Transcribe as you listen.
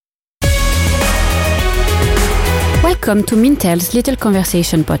Welcome to Mintel's Little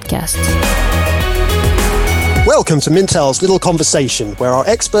Conversation podcast. Welcome to Mintel's Little Conversation, where our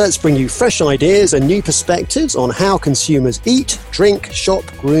experts bring you fresh ideas and new perspectives on how consumers eat, drink, shop,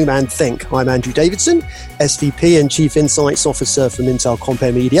 groom and think. I'm Andrew Davidson, SVP and Chief Insights Officer for Mintel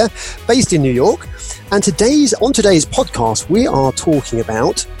Compare Media, based in New York. And on today's podcast, we are talking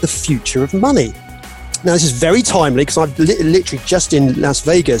about the future of money. Now, this is very timely because I'm literally just in Las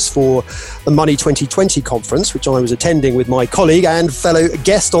Vegas for the Money 2020 conference, which I was attending with my colleague and fellow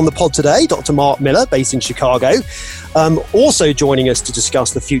guest on the pod today, Dr. Mark Miller, based in Chicago. Also joining us to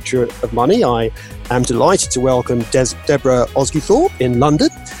discuss the future of money, I am delighted to welcome Deborah Osguthorpe in London,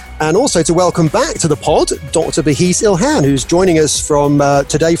 and also to welcome back to the pod, Dr. Bahis Ilhan, who's joining us from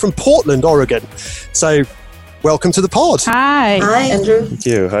today from Portland, Oregon. So, welcome to the pod. Hi. Hi, Andrew. Thank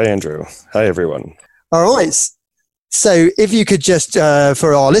you. Hi, Andrew. Hi, everyone. All right. So if you could just,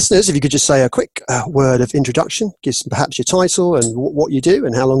 for our listeners, if you could just say a quick word of introduction, give perhaps your title and what you do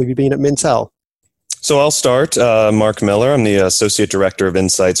and how long have you been at Mintel? So I'll start. Mark Miller. I'm the Associate Director of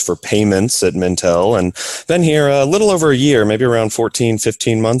Insights for Payments at Mintel, and been here a little over a year, maybe around 14,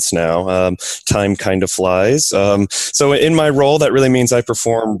 15 months now. Time kind of flies. So in my role, that really means I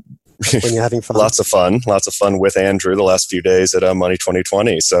perform when you're having fun. Lots of fun with Andrew the last few days at Money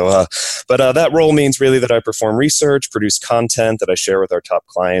 2020. So, but that role means really that I perform research, produce content that I share with our top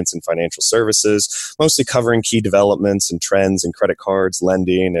clients in financial services, mostly covering key developments and trends in credit cards,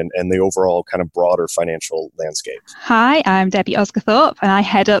 lending, and the overall kind of broader financial landscape. Hi, I'm Debbie Osguthorpe, and I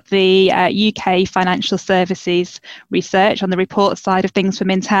head up the UK financial services research on the report side of things for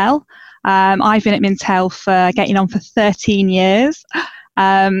Mintel. I've been at Mintel for getting on for 13 years.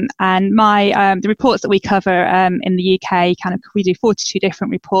 And the reports that we cover in the UK, we do 42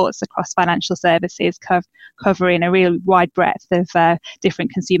 different reports across financial services, covering a really wide breadth of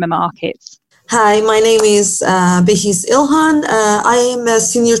different consumer markets. Hi, my name is Bahis Ilhan. I am a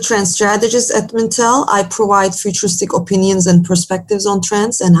Senior Trend Strategist at Mintel. I provide futuristic opinions and perspectives on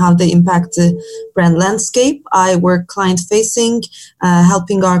trends and how they impact the brand landscape. I work client-facing,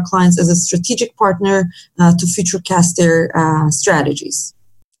 helping our clients as a strategic partner to futurecast their strategies.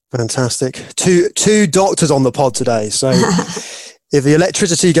 Fantastic. Two doctors on the pod today. So if the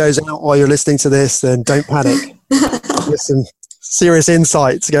electricity goes out while you're listening to this, then don't panic. There's some serious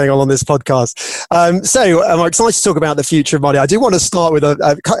insights going on this podcast. So I'm excited to talk about the future of money. I do want to start with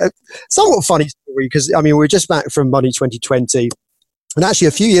a somewhat funny story because, we're just back from Money 2020. And actually,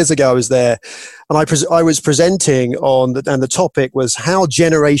 a few years ago, I was there and I was presenting and the topic was how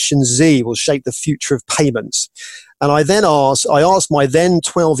Generation Z will shape the future of payments. And I asked my then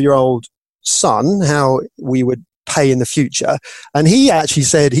 12-year-old son how we would pay in the future. And he actually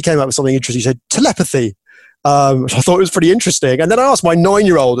said, he came up with something interesting. He said, telepathy. Which I thought was pretty interesting. And then I asked my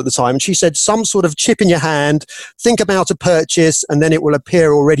 9-year-old at the time, and she said, some sort of chip in your hand, think about a purchase, and then it will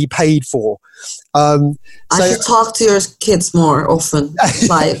appear already paid for. I should talk to your kids more often.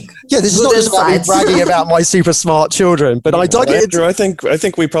 Yeah, this is not just about me bragging about my super smart children, but I dug it. Andrew, I think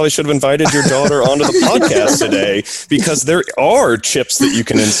we probably should have invited your daughter onto the podcast today because there are chips that you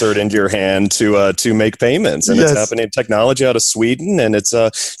can insert into your hand to make payments, and It's happening. Technology out of Sweden, and it's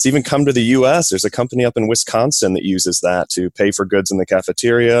even come to the U.S. There's a company up in Wisconsin that uses that to pay for goods in the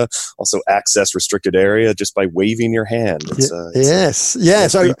cafeteria, also access restricted area just by waving your hand. So that's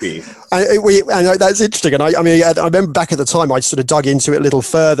interesting. And I remember back at the time, I sort of dug into it a little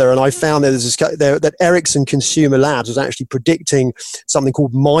further, and I found that Ericsson Consumer Labs was actually predicting something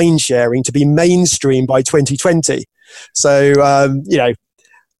called mind sharing to be mainstream by 2020. So, clearly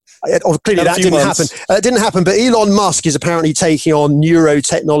that didn't happen. It didn't happen, but Elon Musk is apparently taking on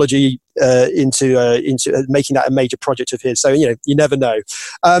neurotechnology into making that a major project of his. So, you never know.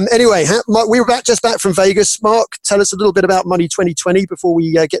 Anyway, we were just back from Vegas. Mark, tell us a little bit about Money 2020 before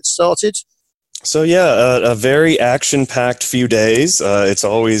we get started. So a very action-packed few days. It's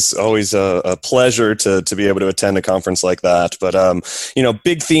always a pleasure to be able to attend a conference like that. But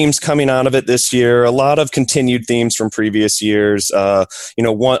big themes coming out of it this year. A lot of continued themes from previous years. A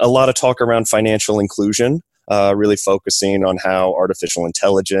lot of talk around financial inclusion. Really focusing on how artificial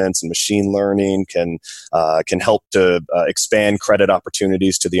intelligence and machine learning can help to expand credit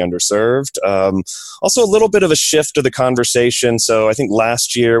opportunities to the underserved. Also, a little bit of a shift to the conversation. So I think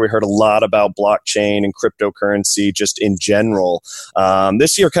last year we heard a lot about blockchain and cryptocurrency just in general.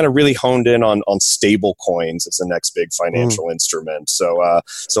 This year kind of really honed in on stable coins as the next big financial instrument. So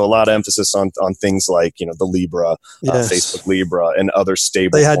a lot of emphasis on things like the Libra, Facebook Libra, and other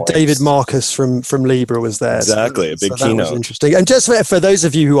stable They had coins. David Marcus from Libra was there. there. Exactly, a big that keynote. was interesting. And just for those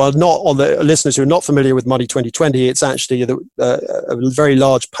of you who are not on the listeners who are not familiar with Money 2020, it's actually a very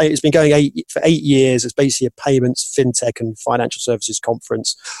large it's been going for 8 years. It's basically a payments, fintech, and financial services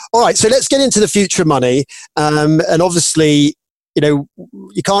conference. All right, so let's get into the future of money. And obviously, you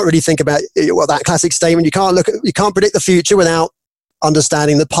can't really think about that classic statement. You can't predict the future without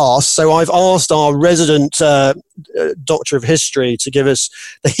understanding the past. So I've asked our resident doctor of history to give us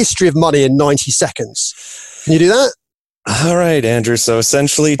the history of money in 90 seconds. Can you do that? All right, Andrew. So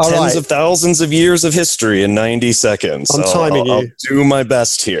essentially tens of thousands of years of history in 90 seconds. I'm timing you. I'll do my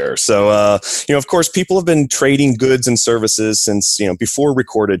best here. So, of course, people have been trading goods and services since, before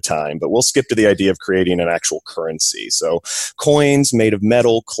recorded time, but we'll skip to the idea of creating an actual currency. So coins made of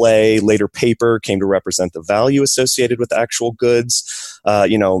metal, clay, later paper came to represent the value associated with actual goods.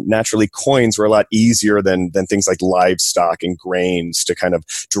 Naturally, coins were a lot easier than things like livestock and grains to kind of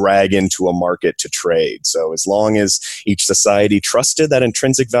drag into a market to trade. So as long as each society trusted that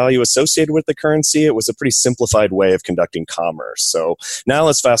intrinsic value associated with the currency, it was a pretty simplified way of conducting commerce. So now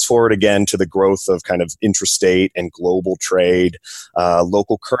let's fast forward again to the growth of kind of intrastate and global trade.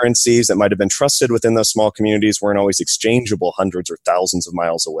 Local currencies that might have been trusted within those small communities weren't always exchangeable hundreds or thousands of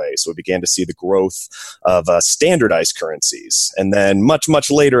miles away. So we began to see the growth of standardized currencies. And then much,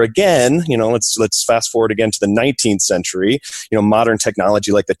 much later again, let's fast forward again to the 19th century, modern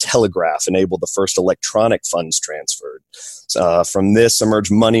technology like the telegraph enabled the first electronic funds transferred. From this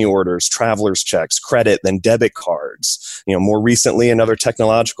emerged money orders, traveler's checks, credit, then debit cards. More recently, another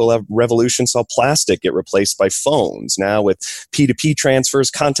technological revolution saw plastic get replaced by phones. Now with P2P transfers,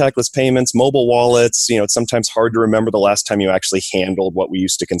 contactless payments, mobile wallets, it's sometimes hard to remember the last time you actually handled what we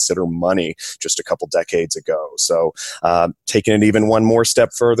used to consider money just a couple decades ago. So taking it even one more step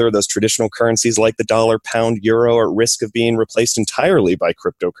further, those traditional currencies like the dollar, pound, euro are at risk of being replaced entirely by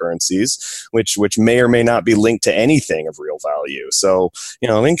cryptocurrencies, which may or may not be linked to anything of real value. So,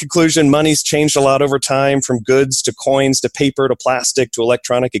 in conclusion, money's changed a lot over time, from goods to coins to paper to plastic to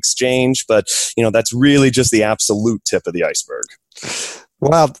electronic exchange. But, that's really just the absolute tip of the iceberg.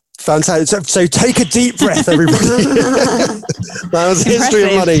 Wow. Fantastic. So take a deep breath, everybody. That was history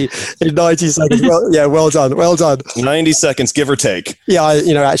of money in 90 seconds. Well done. Well done. 90 seconds, give or take. Yeah,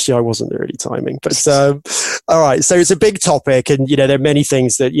 actually, I wasn't really timing. But all right. So it's a big topic, and there are many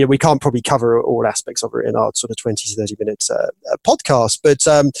things that we can't probably cover all aspects of it in our sort of 20 to 30 minute podcast. But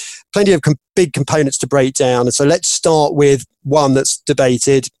plenty of big components to break down. And so let's start with one that's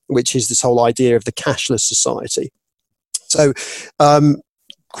debated, which is this whole idea of the cashless society. So,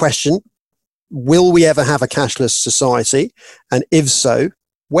 question, will we ever have a cashless society? And if so,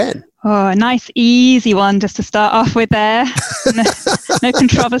 when? Oh, a nice easy one just to start off with there. No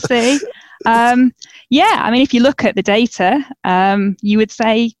controversy. If you look at the data, you would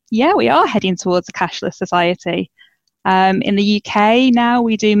say, we are heading towards a cashless society. In the UK now,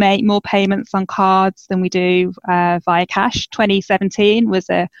 we do make more payments on cards than we do via cash. 2017 was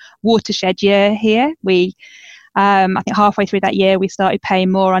a watershed year here. I think halfway through that year, we started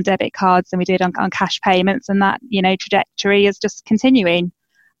paying more on debit cards than we did on cash payments, and that trajectory is just continuing.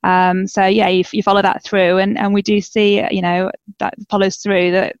 You follow that through, and we do see that follows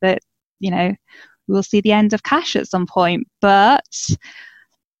through that we'll see the end of cash at some point. But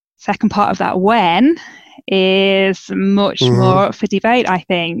second part of that, when, is much more up for debate, I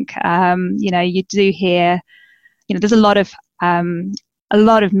think. You do hear, there's a lot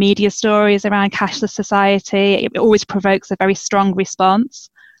of media stories around cashless society. It always provokes a very strong response.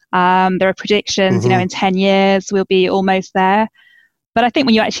 There are predictions, in 10 years we'll be almost there. But I think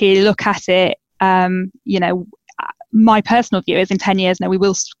when you actually look at it, my personal view is in 10 years,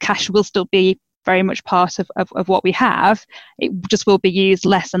 cash will still be very much part of what we have. It just will be used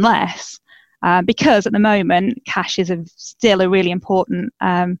less and less. Because at the moment, cash is still a really important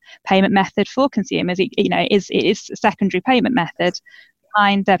payment method for consumers. It is a secondary payment method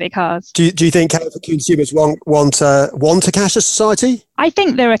behind debit cards. Do you think consumers want a cashless society? I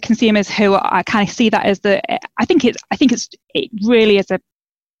think there are consumers who I kind of see that as I think it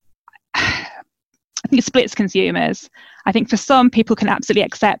splits consumers. I think for some people can absolutely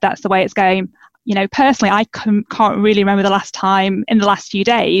accept that's the way it's going. Personally, I can't really remember the last time in the last few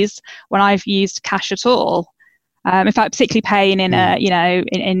days when I've used cash at all. In fact, particularly paying in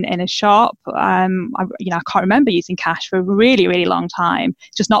a shop, I can't remember using cash for a really, really long time.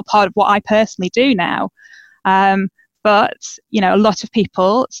 It's just not part of what I personally do now. But a lot of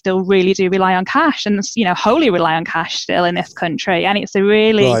people still really do rely on cash, and wholly rely on cash still in this country. And it's a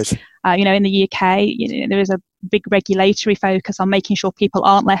really In the UK, there is a big regulatory focus on making sure people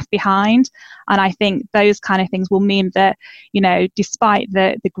aren't left behind. And I think those kind of things will mean that, despite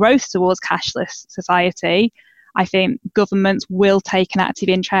the growth towards cashless society, I think governments will take an active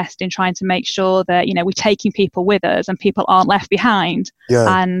interest in trying to make sure that, we're taking people with us and people aren't left behind.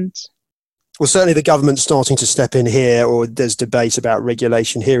 Yeah. And well, certainly the government's starting to step in here, or there's debate about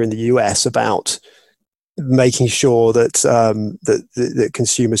regulation here in the US about making sure that that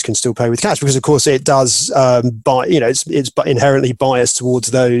consumers can still pay with cash, because of course it does it's inherently biased towards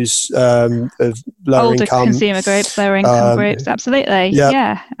those of lower older income consumer groups, lower income groups. Absolutely.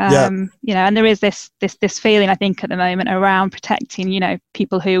 Yeah. And there is this feeling, I think, at the moment around protecting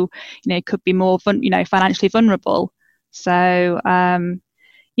people who could be more financially vulnerable. So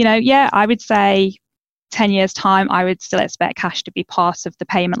I would say 10 years time, I would still expect cash to be part of the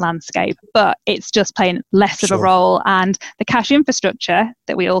payment landscape, but it's just playing less of a role. And the cash infrastructure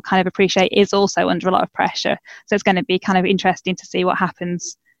that we all kind of appreciate is also under a lot of pressure. So it's going to be kind of interesting to see what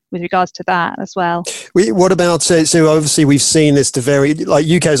happens with regards to that as well. What about, so obviously we've seen this to vary, like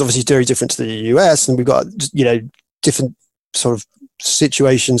UK is obviously very different to the US, and we've got, different sort of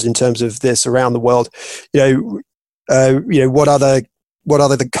situations in terms of this around the world. What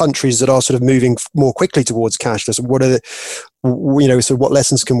are the countries that are sort of moving more quickly towards cashless? What are what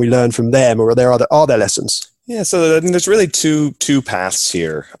lessons can we learn from them, or are there lessons? Yeah, so there's really two paths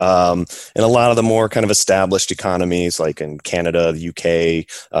here. In a lot of the more kind of established economies, like in Canada, the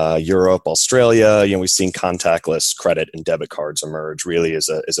UK, Europe, Australia, we've seen contactless credit and debit cards emerge really as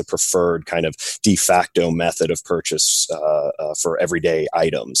a preferred kind of de facto method of purchase for everyday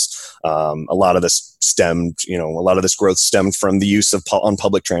items. A lot of this growth stemmed from the use of on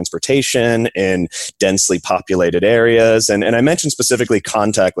public transportation in densely populated areas. And I mentioned specifically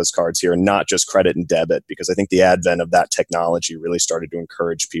contactless cards here, and not just credit and debit, because I think the advent of that technology really started to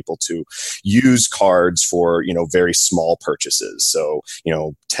encourage people to use cards for, very small purchases. So,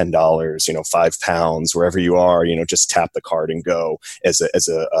 $10, £5, wherever you are, just tap the card and go as a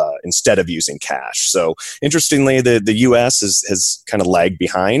instead of using cash. So interestingly, the US has kind of lagged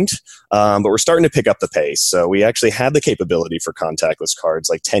behind. But we're starting to pick up the pace. So we actually had the capability for contactless cards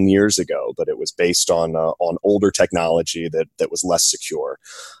like 10 years ago, but it was based on older technology that was less secure.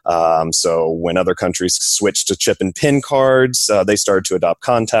 So when other countries switched to chip and PIN cards, they started to adopt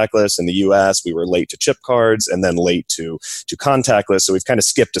contactless. In the US, we were late to chip cards and then late to contactless. So we've kind of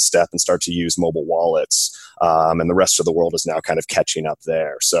skipped a step and start to use mobile wallets. And the rest of the world is now kind of catching up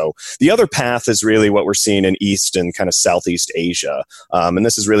there. So the other path is really what we're seeing in East and kind of Southeast Asia. And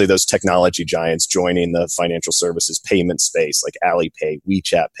this is really those technology giants joining the financial services payment space, like Alipay,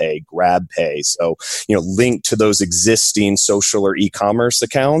 WeChat Pay, GrabPay. So, linked to those existing social or e-commerce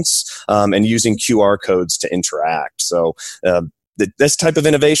accounts and using QR codes to interact. So, this type of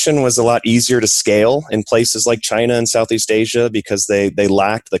innovation was a lot easier to scale in places like China and Southeast Asia because they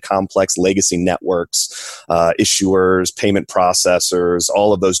lacked the complex legacy networks, issuers, payment processors,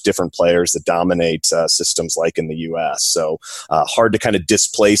 all of those different players that dominate systems like in the US. So hard to kind of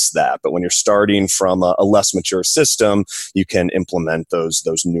displace that. But when you're starting from a less mature system, you can implement those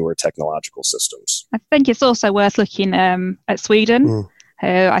newer technological systems. I think it's also worth looking at Sweden, who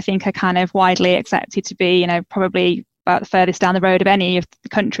I think are kind of widely accepted to be, probably about the furthest down the road of any of the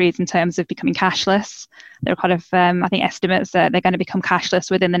countries in terms of becoming cashless. There are kind of, I think, estimates that they're going to become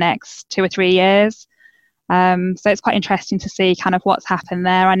cashless within the next 2 or 3 years. So it's quite interesting to see kind of what's happened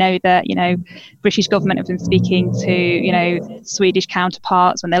there. I know that, British government have been speaking to, Swedish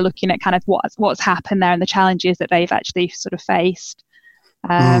counterparts when they're looking at kind of what's happened there and the challenges that they've actually sort of faced.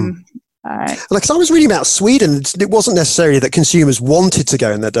 Because I was reading about Sweden, it wasn't necessarily that consumers wanted to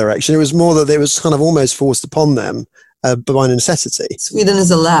go in that direction. It was more that it was kind of almost forced upon them by necessity. Sweden is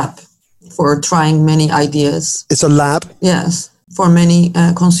a lab for trying many ideas. It's a lab? Yes, for many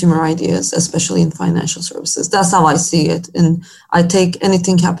consumer ideas, especially in financial services. That's how I see it. And I take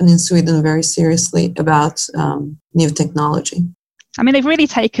anything happening in Sweden very seriously about new technology. I mean, they've really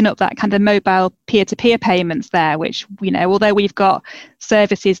taken up that kind of mobile peer-to-peer payments there, which, although we've got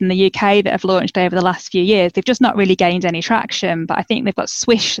services in the UK that have launched over the last few years, they've just not really gained any traction. But I think they've got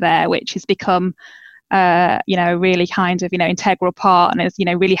Swish there, which has become, really kind of, integral part and has,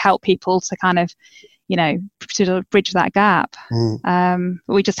 really helped people to kind of, sort of bridge that gap. But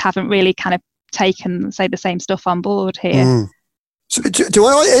we just haven't really kind of taken, say, the same stuff on board here. So do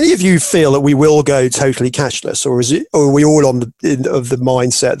any of you feel that we will go totally cashless, or are we all of the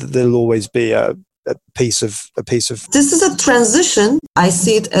mindset that there'll always be a piece of? This is a transition. I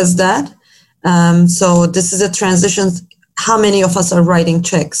see it as that. So this is a transition. How many of us are writing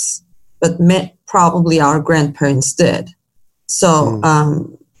checks? But probably our grandparents did. So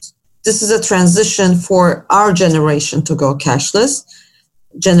this is a transition for our generation to go cashless.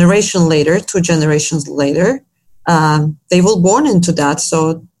 Generation later, 2 generations later, they will born into that,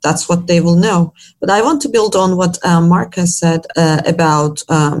 so that's what they will know. But I want to build on what Mark has said about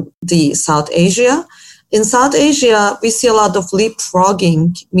the South Asia. In South Asia, we see a lot of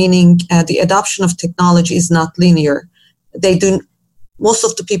leapfrogging, meaning the adoption of technology is not linear. Most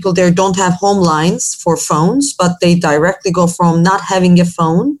of the people there don't have home lines for phones, but they directly go from not having a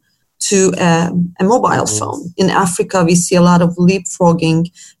phone to a mobile phone. In Africa, we see a lot of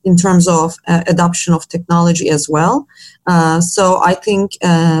leapfrogging in terms of adoption of technology as well. So I think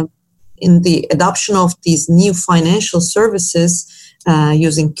in the adoption of these new financial services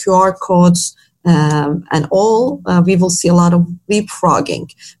using QR codes and all, we will see a lot of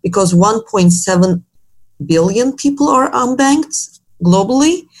leapfrogging because 1.7 billion people are unbanked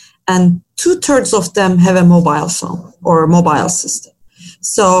globally, and 2/3 of them have a mobile phone or a mobile system.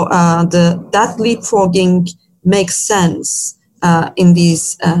 So that leapfrogging makes sense in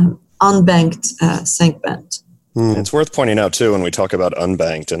these unbanked segment. It's worth pointing out too when we talk about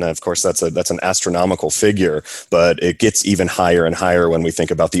unbanked, and of course that's an astronomical figure, but it gets even higher and higher when we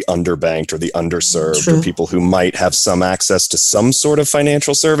think about the underbanked or the underserved, or people who might have some access to some sort of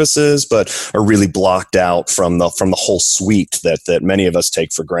financial services, but are really blocked out from the whole suite that many of us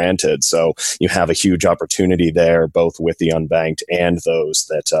take for granted. So you have a huge opportunity there, both with the unbanked and those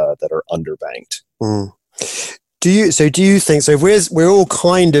that are underbanked. Do you think so? If we're all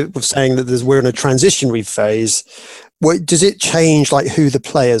kind of saying that we're in a transitionary phase. Does it change like who the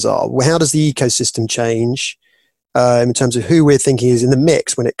players are? How does the ecosystem change in terms of who we're thinking is in the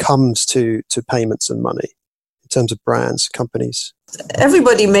mix when it comes to payments and money, in terms of brands, companies?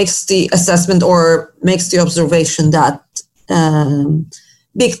 Everybody makes the assessment or makes the observation that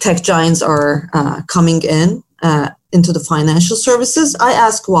big tech giants are coming into the financial services. I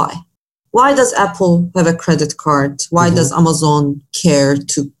ask why. Why does Apple have a credit card? Why does Amazon care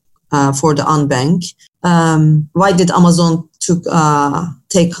for the unbanked? Why did Amazon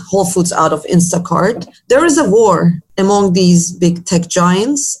take Whole Foods out of Instacart? There is a war among these big tech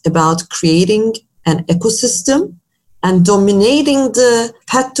giants about creating an ecosystem and dominating the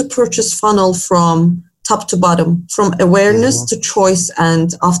path to purchase funnel from top to bottom, from awareness to choice,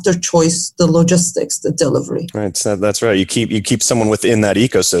 and after choice, the logistics, the delivery. Right, so that's right. You keep someone within that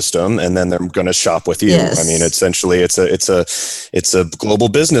ecosystem, and then they're going to shop with you. Yes. I mean, essentially, it's a global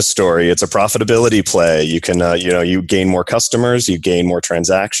business story. It's a profitability play. You can you gain more customers, you gain more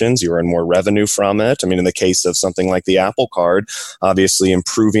transactions, you earn more revenue from it. I mean, in the case of something like the Apple Card, obviously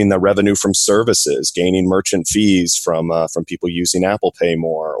improving the revenue from services, gaining merchant fees from people using Apple Pay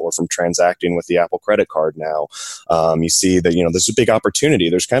more, or from transacting with the Apple credit card now. You see that there's a big opportunity.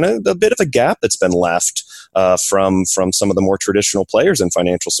 There's kind of a bit of a gap that's been left from some of the more traditional players in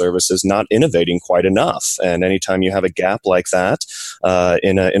financial services not innovating quite enough. And anytime you have a gap like that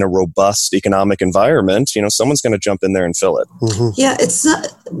in a robust economic environment, someone's going to jump in there and fill it. Yeah, it's not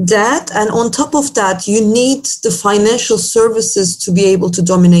that, and on top of that, you need the financial services to be able to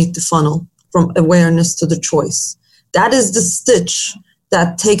dominate the funnel from awareness to the choice. That is the stitch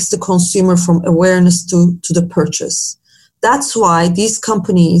that takes the consumer from awareness to the purchase. That's why these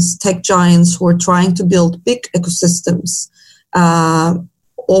companies, tech giants who are trying to build big ecosystems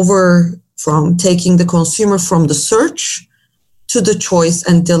over from taking the consumer from the search to the choice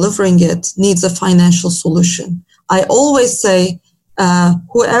and delivering it, needs a financial solution. I always say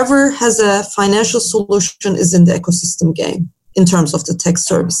whoever has a financial solution is in the ecosystem game in terms of the tech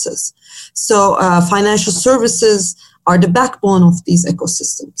services. So financial services are the backbone of these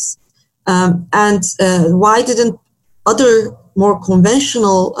ecosystems. And why didn't other more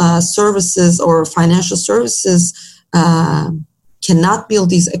conventional services or financial services cannot build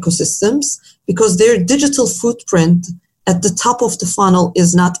these ecosystems? Because their digital footprint at the top of the funnel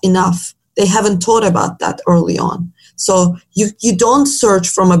is not enough. They haven't thought about that early on. So you don't search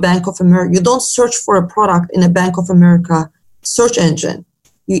from a Bank of America. You don't search for a product in a Bank of America search engine.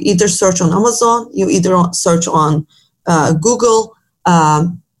 You either search on Amazon, you either search on Google.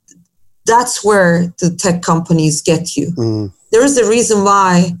 That's where the tech companies get you. There is a reason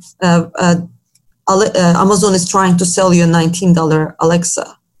why Amazon is trying to sell you a $19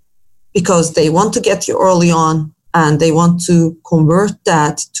 Alexa, because they want to get you early on and they want to convert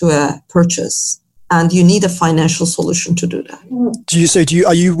that to a purchase. And you need a financial solution to do that.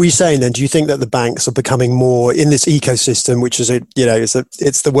 Are we saying then? Do you think that the banks are becoming more in this ecosystem, which is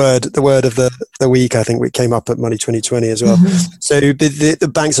it's the word of the week? I think we came up at Money 2020 as well. So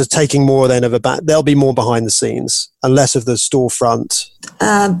the banks are taking more then of they'll be more behind the scenes and less of the storefront.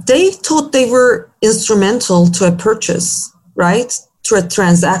 They thought they were instrumental to a purchase, right? to a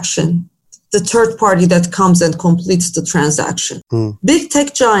transaction, the third party that comes and completes the transaction. Big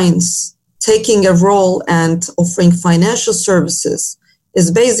tech giants taking a role and offering financial services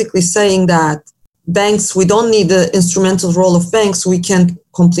is basically saying that banks, we don't need the instrumental role of banks, we can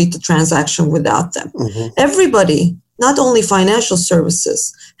complete the transaction without them. Everybody, not only financial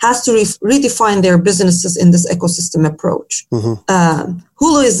services, has to redefine their businesses in this ecosystem approach.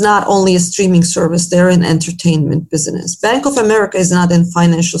 Hulu is not only a streaming service, they're in entertainment business. Bank of America is not in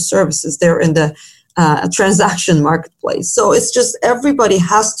financial services, they're in the transaction marketplace. So it's just everybody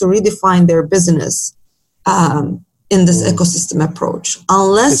has to redefine their business in this ecosystem approach.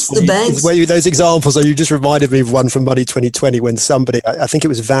 Unless the banks... Those examples, you just reminded me of one from Money 2020 when somebody, I think it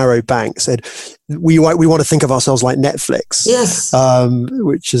was Varo Bank, said, we want to think of ourselves like Netflix. Yes.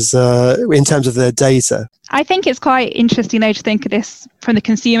 Which is in terms of their data. I think it's quite interesting though to think of this from the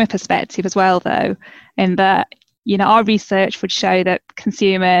consumer perspective as well though, in that, you know, our research would show that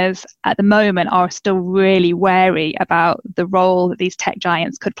consumers at the moment are still really wary about the role that these tech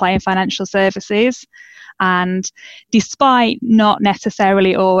giants could play in financial services. And despite not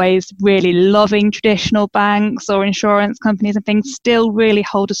necessarily always really loving traditional banks or insurance companies and things, still really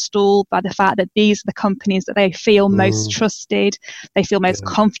hold a stool by the fact that these are the companies that they feel most trusted, they feel most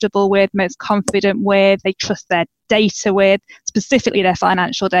comfortable with, most confident with, they trust their data with, specifically their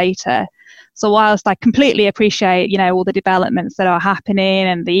financial data. So whilst I completely appreciate, you know, all the developments that are happening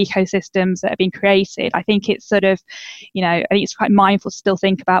and the ecosystems that have been created, I think it's sort of, you know, I think it's quite mindful to still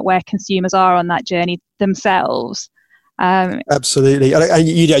think about where consumers are on that journey themselves. Absolutely. And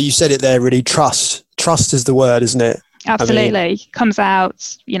you said it there, really. Trust is the word, isn't it? Absolutely. I mean, comes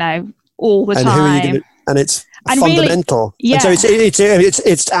out, you know, all the time. Who are you and it's fundamental. Really, yeah. And so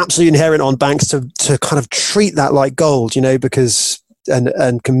it's absolutely inherent on banks to kind of treat that like gold, you know, because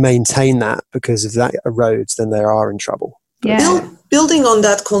and can maintain that, because if that erodes, then they are in trouble. Yeah. Building on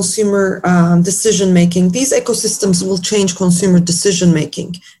that consumer decision making, these ecosystems will change consumer decision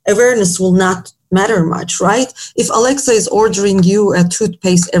making. Awareness will not matter much, right? If Alexa is ordering you a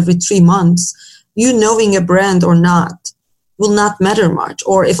toothpaste every 3 months, you knowing a brand or not will not matter much.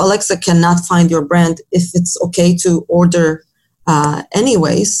 Or if Alexa cannot find your brand, if it's okay to order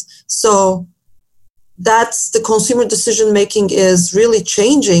anyways. So that's the consumer decision making is really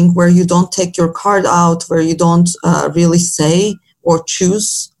changing, where you don't take your card out, where you don't really say or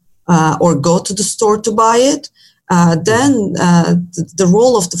choose or go to the store to buy it. Then the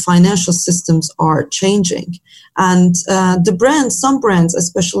role of the financial systems are changing. And the brands, some brands,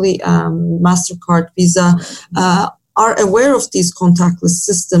 especially MasterCard, Visa, are aware of these contactless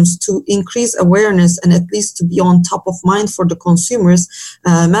systems to increase awareness and at least to be on top of mind for the consumers.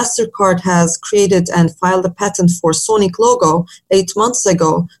 MasterCard has created and filed a patent for Sonic logo 8 months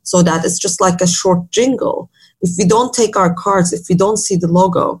ago, so that it's just like a short jingle. If we don't take our cards, if we don't see the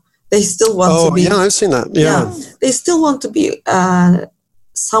logo, they still want to be... Oh, yeah, I've seen that. Yeah. They still want to be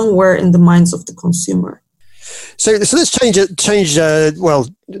somewhere in the minds of the consumer. So let's change. Well,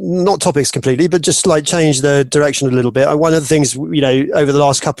 not topics completely, but just like change the direction a little bit. One of the things, you know, over the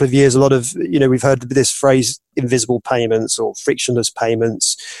last couple of years, a lot of, you know, we've heard this phrase, invisible payments or frictionless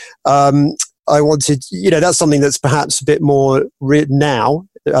payments. I wanted, you know, that's something that's perhaps a bit more now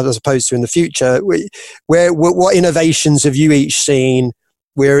as opposed to in the future. What innovations have you each seen?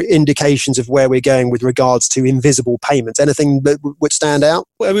 Where indications of where we're going with regards to invisible payments? Anything that would stand out?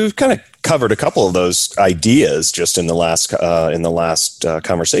 Well, we've kind of covered a couple of those ideas just in the last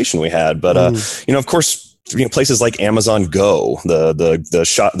conversation we had. But you know, of course, you know, places like Amazon Go,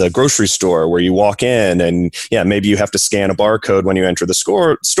 the grocery store where you walk in and maybe you have to scan a barcode when you enter the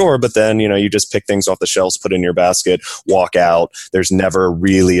store, but then, you know, you just pick things off the shelves, put in your basket, walk out. There's never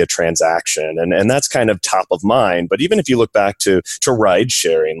really a transaction. And that's kind of top of mind. But even if you look back to ride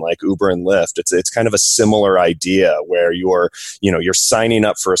sharing like Uber and Lyft, it's kind of a similar idea where you're signing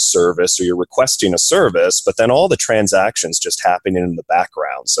up for a service or you're requesting a service, but then all the transactions just happening in the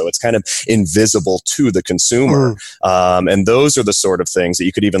background. So it's kind of invisible to the consumer. And those are the sort of things that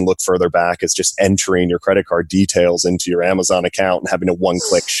you could even look further back as just entering your credit card details into your Amazon account and having a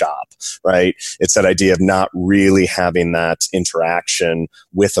one-click shop, right? It's that idea of not really having that interaction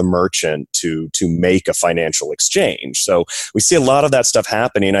with a merchant to make a financial exchange. So we see a lot of that stuff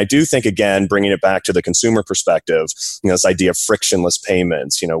happening. I do think, again, bringing it back to the consumer perspective, you know, this idea of frictionless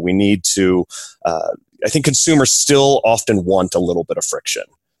payments, you know, we need to, I think consumers still often want a little bit of friction.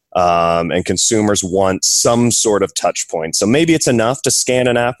 and consumers want some sort of touch point. So maybe it's enough to scan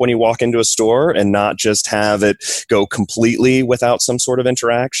an app when you walk into a store and not just have it go completely without some sort of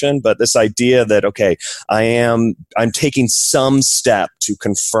interaction. But this idea that, okay, I'm taking some step to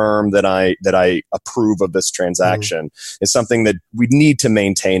confirm that I approve of this transaction is something that we need to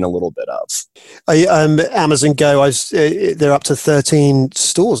maintain a little bit of. Amazon Go, they're up to 13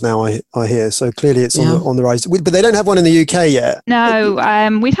 stores now, I hear. So clearly it's on the rise. But they don't have one in the UK yet.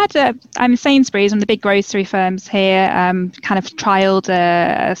 No, we've had Sainsbury's, one of the big grocery firms here, kind of trialled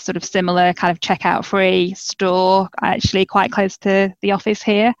a sort of similar kind of checkout free store, actually quite close to the office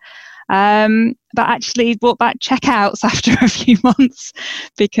here. But actually brought back checkouts after a few months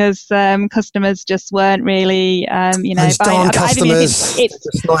because customers just weren't really, Those darn customers.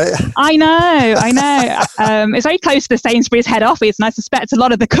 I know. It's very close to the Sainsbury's head office, and I suspect a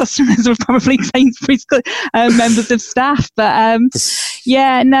lot of the customers were probably Sainsbury's members of staff. But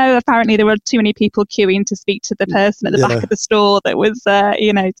apparently there were too many people queuing to speak to the person at the back of the store that was,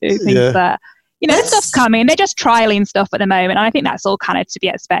 doing things that. Stuff's coming. They're just trialing stuff at the moment. And I think that's all kind of to be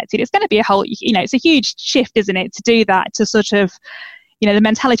expected. It's going to be a whole, it's a huge shift, isn't it, to do that, to sort of, the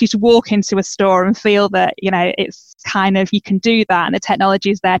mentality to walk into a store and feel that, it's kind of, you can do that and the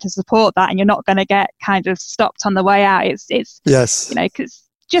technology is there to support that and you're not going to get kind of stopped on the way out. It's because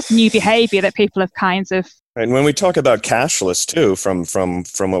just new behavior that people have kind of. And when we talk about cashless too,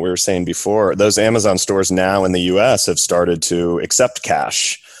 from what we were saying before, those Amazon stores now in the US have started to accept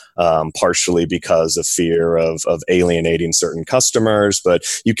cash. Partially because of fear of alienating certain customers, but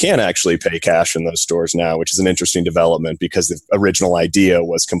you can actually pay cash in those stores now, which is an interesting development because the original idea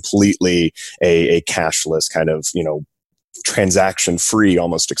was completely a cashless kind of, transaction-free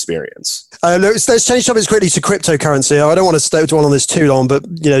almost experience. Let's change topics quickly to cryptocurrency. I don't want to dwell on this too long, but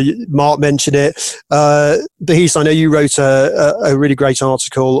Mark mentioned it. Bahis, I know you wrote a really great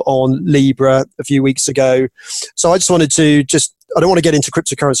article on Libra a few weeks ago. So I just wanted to I don't want to get into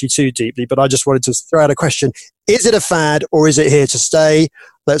cryptocurrency too deeply, but I just wanted to throw out a question. Is it a fad or is it here to stay?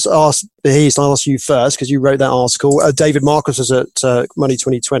 Let's ask Bahis, I'll ask you first because you wrote that article. David Marcus was at Money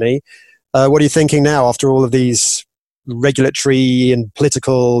 2020. What are you thinking now after all of these regulatory and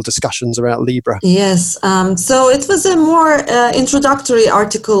political discussions about Libra? Yes. So it was a more introductory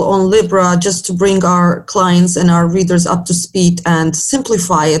article on Libra just to bring our clients and our readers up to speed and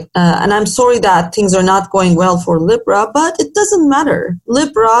simplify it. And I'm sorry that things are not going well for Libra, but it doesn't matter.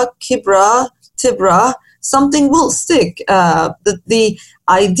 Libra, Kibra, Tibra, something will stick. The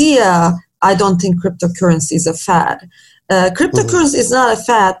idea, I don't think cryptocurrency is a fad. Cryptocurrency is not a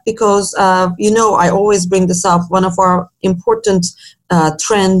fad because, I always bring this up. One of our important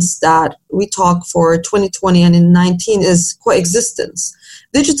trends that we talk for 2020 and in 19 is coexistence.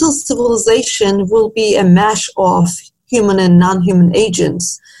 Digital civilization will be a mash of human and non-human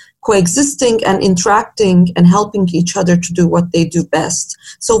agents coexisting and interacting and helping each other to do what they do best.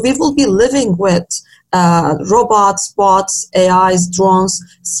 So we will be living with robots, bots, AIs, drones,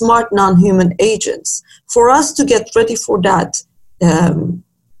 smart non-human agents. For us to get ready for that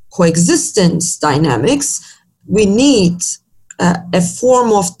coexistence dynamics, we need a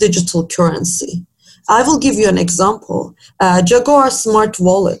form of digital currency. I will give you an example. Jaguar Smart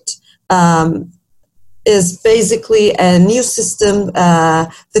Wallet is basically a new system.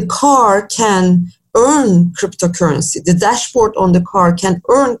 The car can earn cryptocurrency. The dashboard on the car can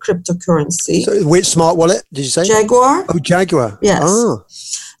earn cryptocurrency. So which smart wallet did you say? Jaguar. Oh, Jaguar. Yes. Oh.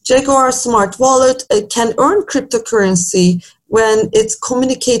 Jaguar Smart Wallet can earn cryptocurrency when it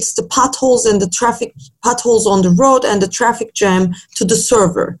communicates the potholes and potholes on the road and the traffic jam to the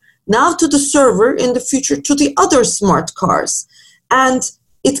server. Now to the server, in the future to the other smart cars. And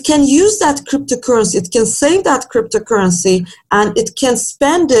it can use that cryptocurrency, it can save that cryptocurrency, and it can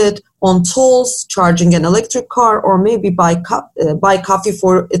spend it on tolls, charging an electric car, or maybe buy coffee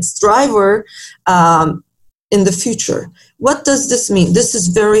for its driver in the future. What does this mean? This is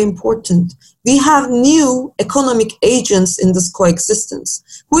very important. We have new economic agents in this coexistence.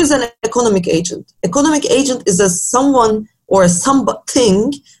 Who is an economic agent? Economic agent is someone or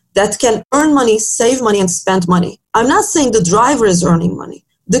something that can earn money, save money, and spend money. I'm not saying the driver is earning money.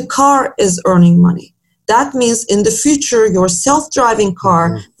 The car is earning money. That means in the future, your self-driving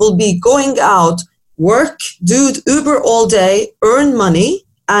car will be going out, work, do Uber all day, earn money,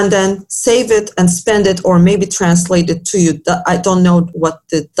 and then save it and spend it or maybe translate it to you. I don't know what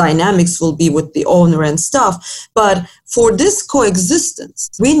the dynamics will be with the owner and stuff. But for this coexistence,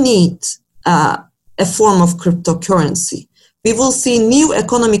 we need a form of cryptocurrency. We will see new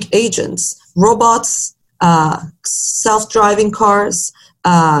economic agents, robots, self-driving cars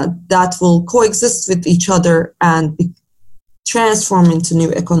that will coexist with each other and transform into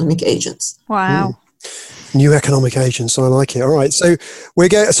new economic agents. Wow. New economic agents. I like it. All right. So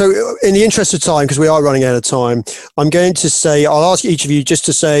so in the interest of time, because we are running out of time, I'm going to say, I'll ask each of you just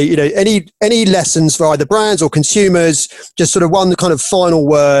to say, any lessons for either brands or consumers, just sort of one kind of final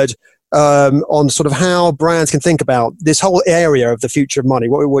word on sort of how brands can think about this whole area of the future of money.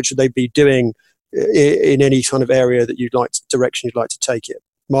 What should they be doing in any kind of area that direction you'd like to take it?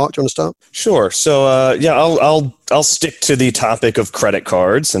 Mark, do you want to start? Sure. So, I'll stick to the topic of credit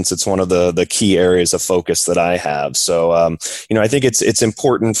cards since it's one of the key areas of focus that I have. So, I think it's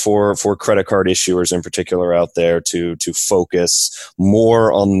important for credit card issuers in particular out there to focus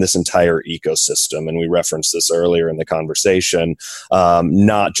more on this entire ecosystem. And we referenced this earlier in the conversation.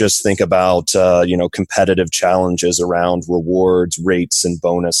 Not just think about competitive challenges around rewards, rates, and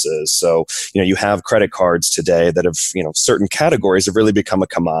bonuses. So, you have credit cards today that have certain categories have really become a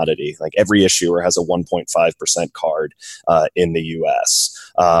commodity. Like every issuer has a 1.5% card in the U.S.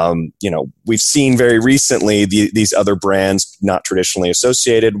 We've seen very recently these other brands not traditionally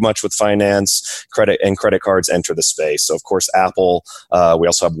associated much with finance, credit cards enter the space. So of course, Apple, we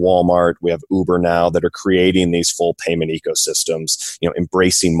also have Walmart, we have Uber now that are creating these full payment ecosystems,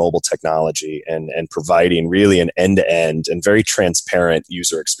 embracing mobile technology and providing really an end-to-end and very transparent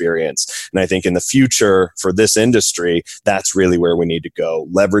user experience. And I think in the future for this industry, that's really where we need to go,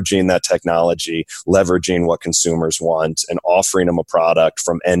 leveraging that technology, leveraging what consumers want, and offering them a product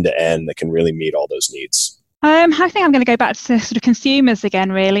from end to end that can really meet all those needs. I think I'm going to go back to sort of consumers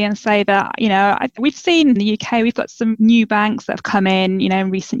again, really, and say that, we've seen in the UK, we've got some new banks that have come in, in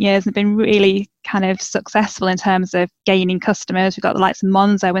recent years and been really kind of successful in terms of gaining customers. We've got the likes of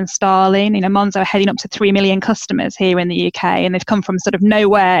Monzo and Starling. Monzo are heading up to 3 million customers here in the UK, and they've come from sort of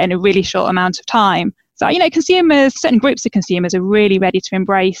nowhere in a really short amount of time. So, consumers, certain groups of consumers are really ready to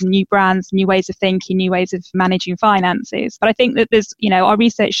embrace new brands, new ways of thinking, new ways of managing finances. But I think that there's, our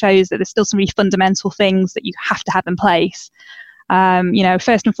research shows that there's still some really fundamental things that you have to have in place.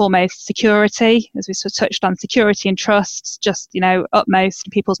 First and foremost, security, as we sort of touched on, security and trust, just, utmost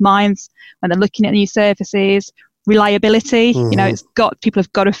in people's minds when they're looking at new services. Reliability, people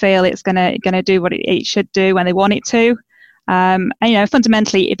have got to feel it's going to do what it should do when they want it to. And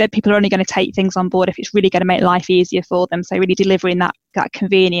fundamentally, if people are only going to take things on board if it's really going to make life easier for them. So really delivering that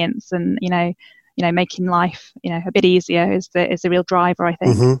convenience and making life a bit easier is the real driver, I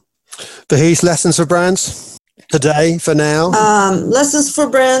think. Bahis, lessons for brands today, for now. Lessons for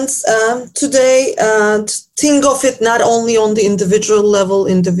brands today. Think of it not only on the individual level,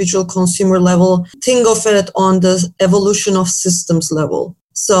 individual consumer level. Think of it on the evolution of systems level.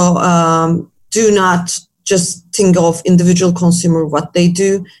 So do not just think of individual consumer, what they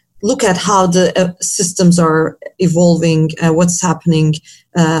do. Look at how the systems are evolving, what's happening,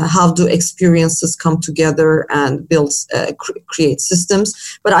 how do experiences come together and create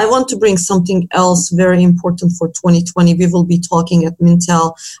systems. But I want to bring something else very important for 2020. We will be talking at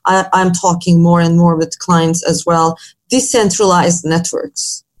Mintel. I'm talking more and more with clients as well. Decentralized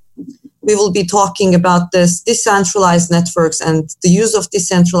networks. We will be talking about this decentralized networks and the use of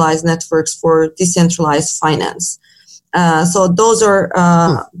decentralized networks for decentralized finance. So those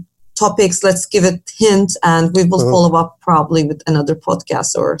are topics. Let's give it a hint, and we will follow up probably with another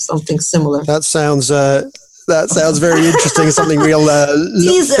podcast or something similar. That sounds very interesting. Something we'll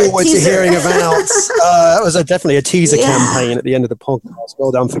look forward to hearing about. That was definitely a teaser campaign at the end of the podcast. Well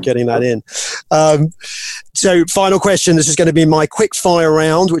done for getting that in. So final question. This is going to be my quick fire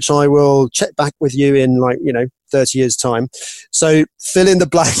round, which I will check back with you in 30 years time. So fill in the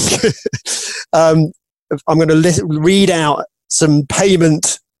blank. I'm going to read out some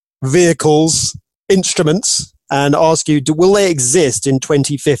payment vehicles, instruments, and ask you, will they exist in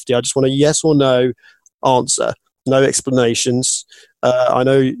 2050? I just want a yes or no answer. No explanations. I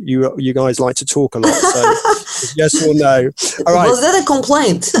know you guys like to talk a lot, so yes or no. All right. Was that a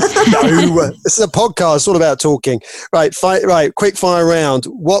complaint? No, this is a podcast. It's all about talking. Right, quick fire round.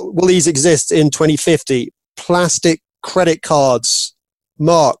 What will these exist in 2050? Plastic credit cards.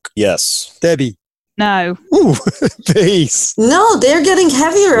 Mark. Yes. Debbie. No. Ooh, peace. No, they're getting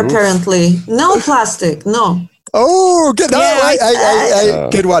heavier apparently. No plastic. No. Oh, good.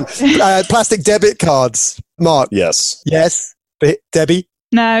 Good one. Plastic debit cards. Mark. Yes. Yes. Debbie.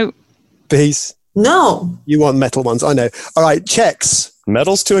 No. Peace. No. You want metal ones, I know. All right, checks.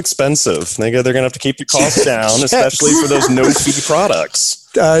 Metal's too expensive. They're going to have to keep your costs down, especially for those no-fee products.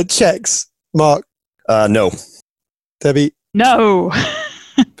 Checks. Mark. No. Debbie. No.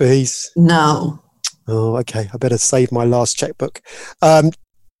 Peace. No. Oh, okay. I better save my last checkbook.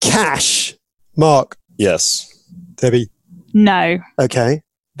 Cash. Mark. Yes. Debbie. No. Okay.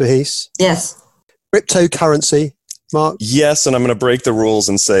 Bahis. Yes. Cryptocurrency. Mark? Yes, and I'm going to break the rules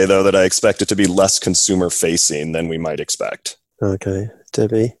and say, though, that I expect it to be less consumer-facing than we might expect. Okay.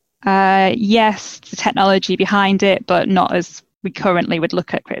 Debbie? Yes, the technology behind it, but not as we currently would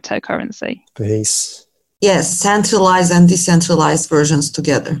look at cryptocurrency. Peace. Yes, centralized and decentralized versions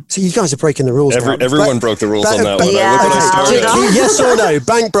together. So you guys are breaking the rules now. Everyone broke the rules on that one. Yeah. Look what I started. Yes or no?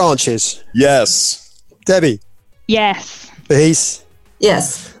 Bank branches? Yes. Debbie? Yes. Peace.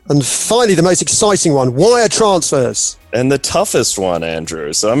 Yes. And finally, the most exciting one, wire transfers. And the toughest one,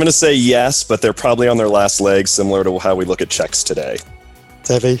 Andrew. So I'm going to say yes, but they're probably on their last legs, similar to how we look at checks today.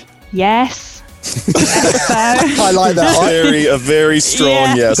 Debbie? Yes. I like that. A very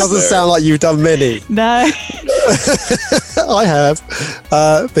strong yes. Doesn't there. sound like you've done many. No. I have.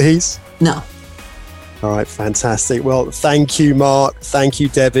 Bahis? No. All right, fantastic. Well, thank you, Mark. Thank you,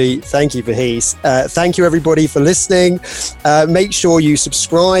 Debbie. Thank you, Bahis. Thank you, everybody, for listening. Make sure you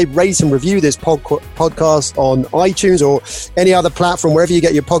subscribe, rate and review this podcast on iTunes or any other platform, wherever you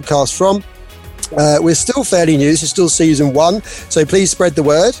get your podcast from. We're still fairly new. This is still season 1, so please spread the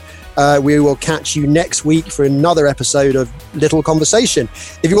word. We will catch you next week for another episode of Little Conversation.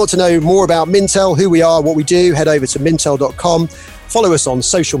 If you want to know more about Mintel, who we are, what we do, head over to mintel.com. Follow us on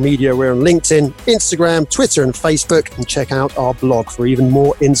social media. We're on LinkedIn, Instagram, Twitter, and Facebook, and check out our blog for even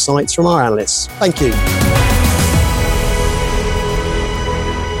more insights from our analysts. Thank you.